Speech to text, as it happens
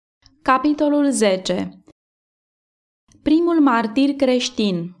Capitolul 10. Primul martir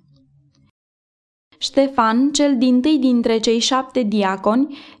creștin. Ștefan, cel dintâi dintre cei 7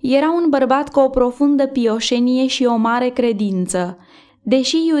 diaconi, era un bărbat cu o profundă pioșenie și o mare credință.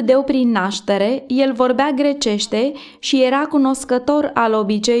 Deși iudeu prin naștere, el vorbea grecește și era cunoscător al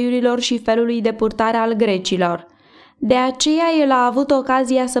obiceiurilor și felului de purtare al grecilor. De aceea el a avut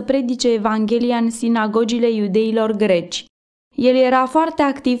ocazia să predice Evanghelia în sinagogile iudeilor greci. El era foarte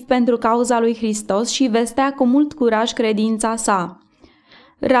activ pentru cauza lui Hristos și vestea cu mult curaj credința sa.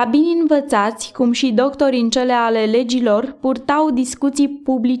 Rabinii învățați, cum și doctori în cele ale legilor, purtau discuții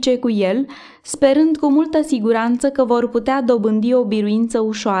publice cu el, sperând cu multă siguranță că vor putea dobândi o biruință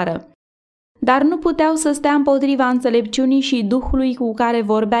ușoară. Dar nu puteau să stea împotriva înțelepciunii și Duhului cu care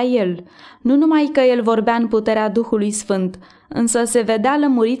vorbea el, nu numai că el vorbea în puterea Duhului Sfânt, însă se vedea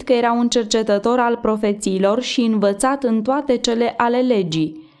lămurit că era un cercetător al profețiilor și învățat în toate cele ale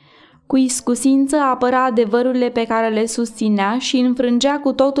legii. Cu iscusință apăra adevărurile pe care le susținea și înfrângea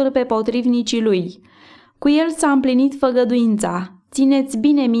cu totul pe potrivnicii lui. Cu el s-a împlinit făgăduința: țineți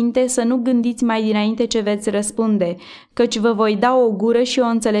bine minte să nu gândiți mai dinainte ce veți răspunde, căci vă voi da o gură și o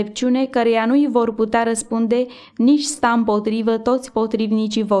înțelepciune căreia nu-i vor putea răspunde nici sta împotrivă toți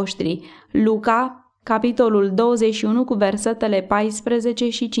potrivnicii voștri. Luca, capitolul 21, cu versetele 14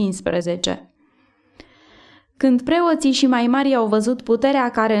 și 15. Când preoții și mai mari au văzut puterea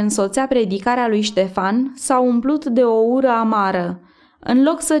care însoțea predicarea lui Ștefan, s-au umplut de o ură amară. În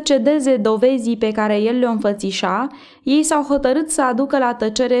loc să cedeze dovezii pe care el le înfățișa, ei s-au hotărât să aducă la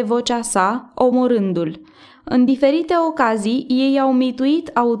tăcere vocea sa, omorându-l. În diferite ocazii, ei au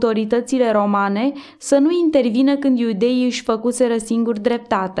mituit autoritățile romane să nu intervină când iudeii își făcuseră singuri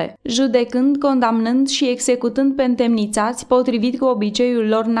dreptate, judecând, condamnând și executând pe întemnițați potrivit cu obiceiul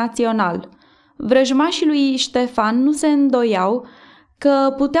lor național. Vrăjmașii lui Ștefan nu se îndoiau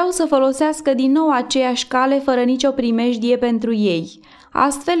că puteau să folosească din nou aceeași cale fără nicio primejdie pentru ei.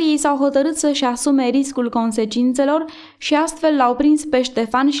 Astfel ei s-au hotărât să-și asume riscul consecințelor și astfel l-au prins pe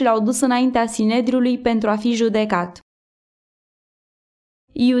Ștefan și l-au dus înaintea Sinedriului pentru a fi judecat.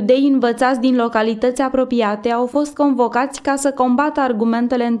 Iudeii învățați din localități apropiate au fost convocați ca să combată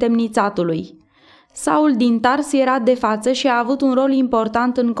argumentele întemnițatului. Saul din Tars era de față și a avut un rol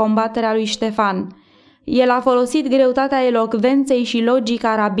important în combaterea lui Ștefan. El a folosit greutatea elocvenței și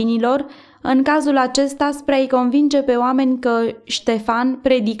logica rabinilor, în cazul acesta spre a-i convinge pe oameni că Ștefan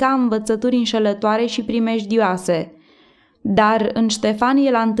predica învățături înșelătoare și primejdioase. Dar în Ștefan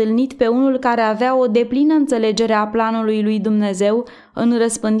el a întâlnit pe unul care avea o deplină înțelegere a planului lui Dumnezeu în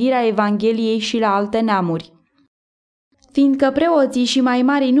răspândirea Evangheliei și la alte neamuri. Fiindcă preoții și mai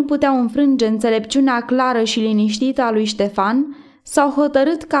mari nu puteau înfrânge înțelepciunea clară și liniștită a lui Ștefan, s-au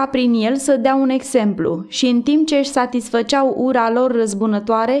hotărât ca prin el să dea un exemplu și în timp ce își satisfăceau ura lor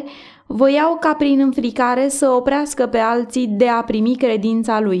răzbunătoare, voiau ca prin înfricare să oprească pe alții de a primi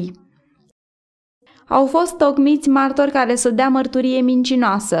credința lui. Au fost tocmiți martori care să dea mărturie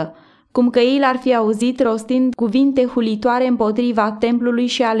mincinoasă, cum că ei l-ar fi auzit rostind cuvinte hulitoare împotriva templului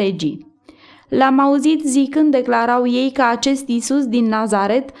și a legii. L-am auzit zicând, declarau ei, că acest Iisus din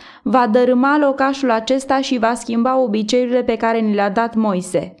Nazaret va dărâma locașul acesta și va schimba obiceiurile pe care ni le-a dat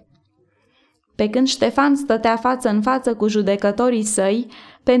Moise. Pe când Ștefan stătea față în față cu judecătorii săi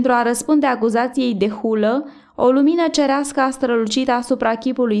pentru a răspunde acuzației de hulă, o lumină cerească a strălucit asupra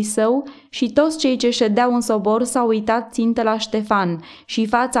chipului său și toți cei ce ședeau în sobor s-au uitat țintă la Ștefan și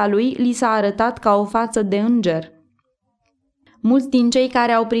fața lui li s-a arătat ca o față de înger. Mulți din cei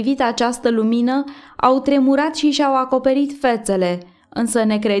care au privit această lumină au tremurat și și-au acoperit fețele, însă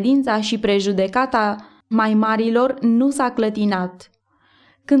necredința și prejudecata mai marilor nu s-a clătinat.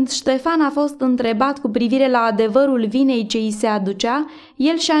 Când Ștefan a fost întrebat cu privire la adevărul vinei ce îi se aducea,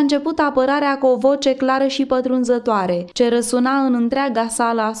 el și-a început apărarea cu o voce clară și pătrunzătoare, ce răsuna în întreaga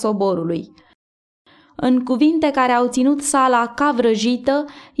sală a soborului. În cuvinte care au ținut sala ca vrăjită,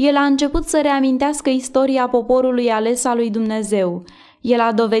 el a început să reamintească istoria poporului ales al lui Dumnezeu. El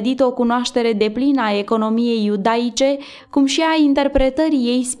a dovedit o cunoaștere deplină a economiei iudaice, cum și a interpretării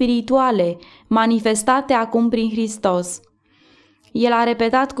ei spirituale, manifestate acum prin Hristos. El a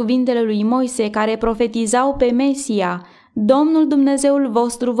repetat cuvintele lui Moise care profetizau pe Mesia: Domnul Dumnezeul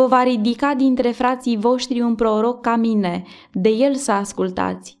vostru vă va ridica dintre frații voștri un proroc ca mine, de el să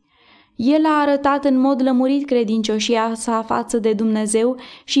ascultați. El a arătat în mod lămurit credincioșia sa față de Dumnezeu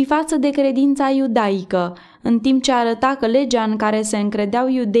și față de credința iudaică, în timp ce arăta că legea în care se încredeau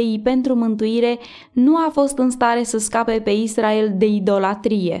iudeii pentru mântuire nu a fost în stare să scape pe Israel de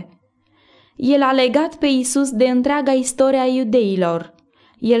idolatrie. El a legat pe Iisus de întreaga istorie a iudeilor.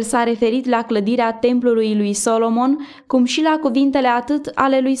 El s-a referit la clădirea templului lui Solomon, cum și la cuvintele atât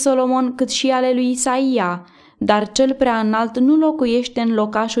ale lui Solomon cât și ale lui Isaia. Dar cel prea înalt nu locuiește în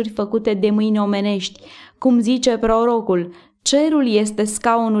locașuri făcute de mâini omenești, cum zice prorocul: cerul este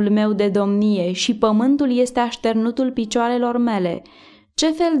scaunul meu de domnie și pământul este așternutul picioarelor mele.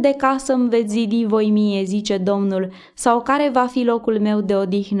 Ce fel de casă îmi veți zidi voi mie, zice Domnul, sau care va fi locul meu de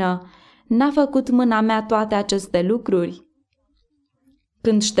odihnă? N-a făcut mâna mea toate aceste lucruri?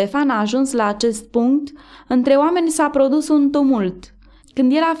 Când Ștefan a ajuns la acest punct, între oameni s-a produs un tumult.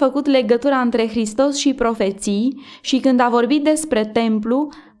 Când el a făcut legătura între Hristos și profeții și când a vorbit despre templu,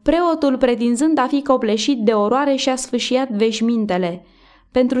 preotul, pretinzând a fi copleșit de oroare, și-a sfâșiat veșmintele.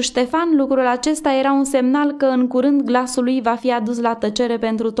 Pentru Ștefan, lucrul acesta era un semnal că în curând glasul lui va fi adus la tăcere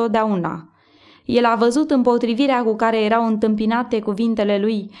pentru totdeauna. El a văzut împotrivirea cu care erau întâmpinate cuvintele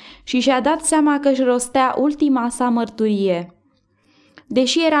lui și și-a dat seama că își rostea ultima sa mărturie.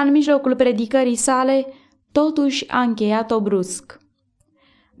 Deși era în mijlocul predicării sale, totuși a încheiat-o brusc.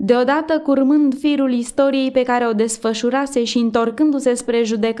 Deodată, curmând firul istoriei pe care o desfășurase și întorcându-se spre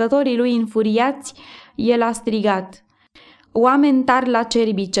judecătorii lui înfuriați, el a strigat: oameni tari la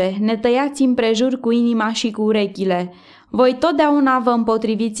cerbice, ne tăiați împrejur cu inima și cu urechile. Voi totdeauna vă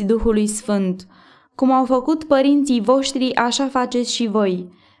împotriviți Duhului Sfânt. Cum au făcut părinții voștri, așa faceți și voi.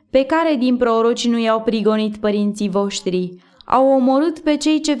 Pe care din proroci nu i-au prigonit părinții voștri? Au omorât pe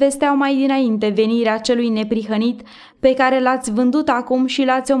cei ce vesteau mai dinainte venirea celui neprihănit, pe care l-ați vândut acum și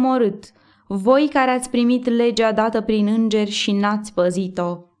l-ați omorât, voi care ați primit legea dată prin îngeri și n-ați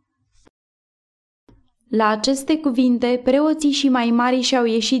păzit-o. La aceste cuvinte, preoții și mai mari și-au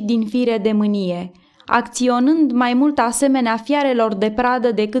ieșit din fire de mânie. Acționând mai mult asemenea fiarelor de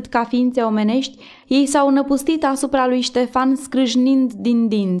pradă decât ca ființe omenești, ei s-au năpustit asupra lui Ștefan, scrâșnind din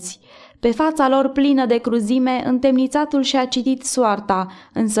dinți. Pe fața lor plină de cruzime, întemnițatul și-a citit soarta,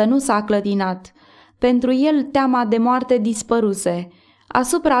 însă nu s-a clătinat. Pentru el teama de moarte dispăruse.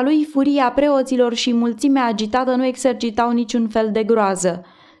 Asupra lui furia preoților și mulțimea agitată nu exercitau niciun fel de groază.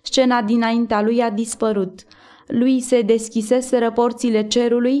 Scena dinaintea lui a dispărut. Lui se deschiseseră porțile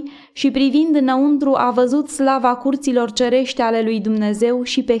cerului și, privind înăuntru, a văzut slava curților cerești ale lui Dumnezeu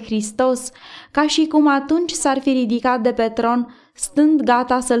și pe Hristos, ca și cum atunci s-ar fi ridicat de pe tron, stând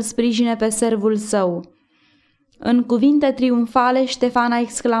gata să-l sprijine pe servul său. În cuvinte triumfale, Ștefan a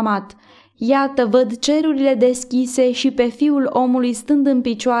exclamat: iată, văd cerurile deschise și pe Fiul omului stând în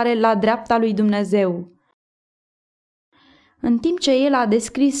picioare la dreapta lui Dumnezeu. În timp ce el a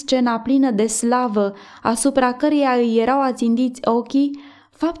descris scena plină de slavă, asupra căreia îi erau ațintiți ochii,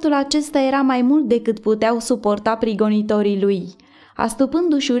 faptul acesta era mai mult decât puteau suporta prigonitorii lui.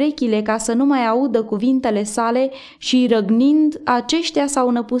 Astupându-și urechile ca să nu mai audă cuvintele sale și răgnind, aceștia s-au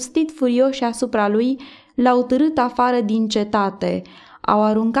năpustit furioși asupra lui, l-au târât afară din cetate. Au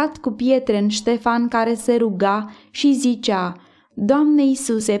aruncat cu pietre în Ștefan, care se ruga și zicea: Doamne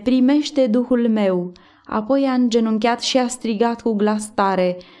Iisuse, primește Duhul meu! Apoi a îngenunchiat și a strigat cu glas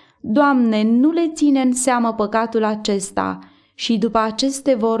tare: Doamne, nu le ține în seamă păcatul acesta! Și după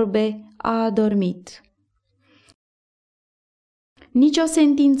aceste vorbe a adormit. Nici o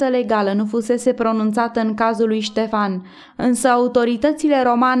sentință legală nu fusese pronunțată în cazul lui Ștefan, însă autoritățile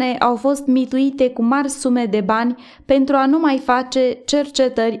romane au fost mituite cu mari sume de bani pentru a nu mai face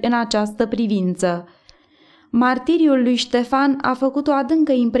cercetări în această privință. Martiriul lui Ștefan a făcut o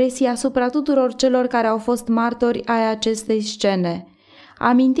adâncă impresie asupra tuturor celor care au fost martori ai acestei scene.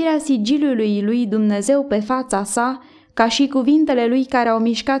 Amintirea sigiliului lui Dumnezeu pe fața sa, ca și cuvintele lui care au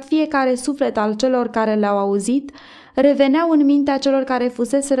mișcat fiecare suflet al celor care le-au auzit, reveneau în mintea celor care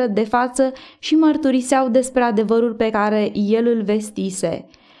fuseseră de față și mărturiseau despre adevărul pe care el îl vestise.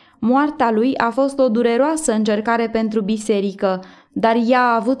 Moartea lui a fost o dureroasă încercare pentru biserică, dar ea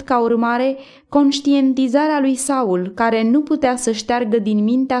a avut ca urmare conștientizarea lui Saul, care nu putea să șteargă din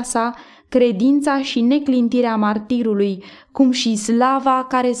mintea sa credința și neclintirea martirului, cum și slava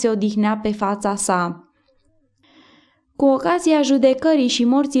care se odihnea pe fața sa. Cu ocazia judecării și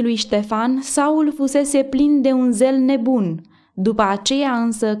morții lui Ștefan, Saul fusese plin de un zel nebun. După aceea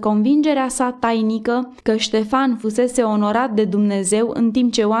însă, convingerea sa tainică că Ștefan fusese onorat de Dumnezeu în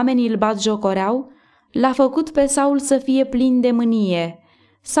timp ce oamenii îl batjocoreau, l-a făcut pe Saul să fie plin de mânie.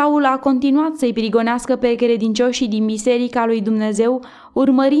 Saul a continuat să-i prigonească pe credincioșii din biserica lui Dumnezeu,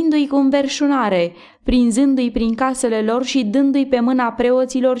 urmărindu-i cu înverșunare, prinzându-i prin casele lor și dându-i pe mâna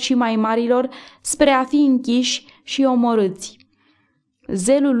preoților și mai marilor spre a fi închiși și omorâți.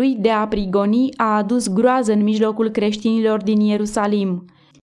 Zelul lui de a prigoni a adus groază în mijlocul creștinilor din Ierusalim.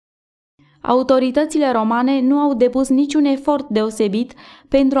 Autoritățile romane nu au depus niciun efort deosebit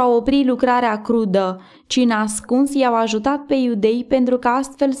pentru a opri lucrarea crudă, ci în ascuns i-au ajutat pe iudei pentru ca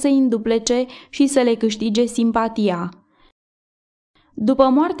astfel să îi înduplece și să le câștige simpatia. După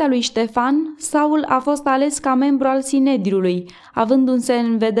moartea lui Ștefan, Saul a fost ales ca membru al Sinedriului, avându-se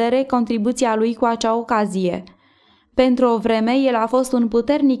în vedere contribuția lui cu acea ocazie. Pentru o vreme, el a fost un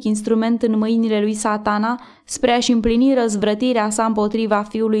puternic instrument în mâinile lui Satana spre a-și împlini răzvrătirea sa împotriva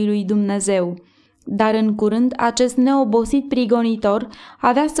Fiului lui Dumnezeu. Dar în curând, acest neobosit prigonitor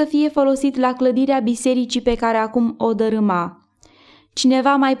avea să fie folosit la clădirea bisericii pe care acum o dărâma.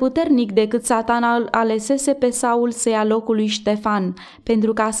 Cineva mai puternic decât Satana îl alesese pe Saul să ia locul lui Ștefan,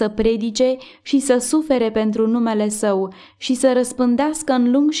 pentru ca să predice și să sufere pentru numele său și să răspândească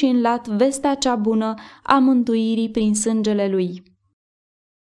în lung și în lat vestea cea bună a mântuirii prin sângele lui.